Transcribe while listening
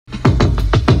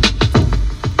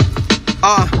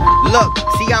Look,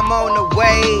 see I'm on the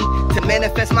way to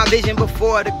manifest my vision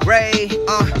before the grave.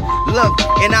 Look,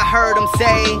 and I heard him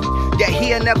say that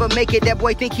he'll never make it. That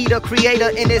boy think he the creator.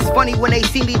 And it's funny when they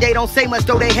see me, they don't say much,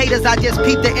 though they haters. I just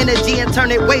peep the energy and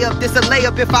turn it way up. This a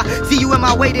layup. If I see you in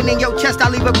my way, then in your chest I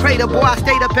leave a crater. Boy, I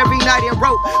stayed up every night and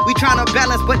wrote. We tryna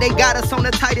balance, but they got us on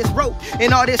the tightest rope.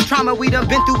 And all this trauma we done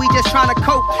been through, we just tryna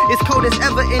cope. It's cold as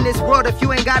ever in this world. If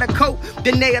you ain't got a coat,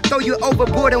 then they'll throw you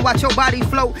overboard and watch your body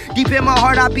float. Deep in my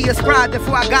heart, I'll be a scribe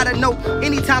before I got a note.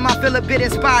 Anytime I feel a bit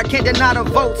inspired, can't deny the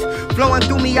votes flowing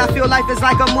through me. I feel life is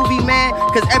like a movie, man.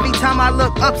 Cause every time I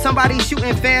look up, somebody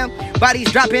shooting, fam.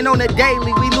 Bodies dropping on the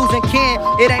daily, we losing kin.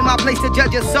 It ain't my place to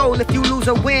judge your soul if you lose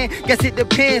or win. Guess it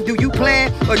depends, do you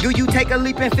plan? Or do you take a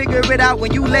leap and figure it out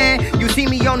when you land? You see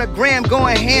me on the gram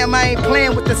going ham, I ain't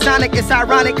playing with the sonic. It's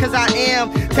ironic cause I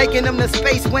am taking them to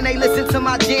space when they listen to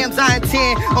my jams. I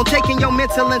intend on taking your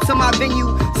mental into my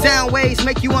venue. Sound waves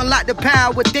make you unlock the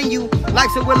power within you.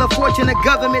 Life's a wheel of fortune, the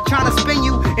government trying to spin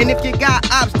you. And if you got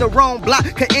ops, the wrong block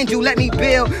could end you. Let me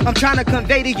build, I'm trying to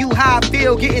convey to you how I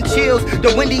feel. Getting chills,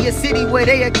 the windiest city where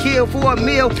they are killed for a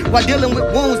meal while dealing with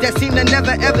wounds that seem to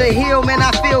never ever heal. Man,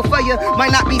 I feel for you,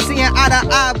 might not be seeing eye to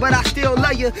eye, but I still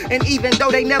love you. And even though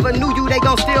they never knew you, they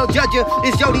gon' still judge you.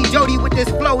 It's Jody with this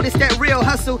flow, this that real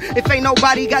hustle. If ain't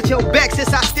nobody got your back, sis,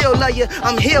 I still love you.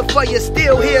 I'm here for you,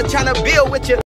 still here trying to build with you.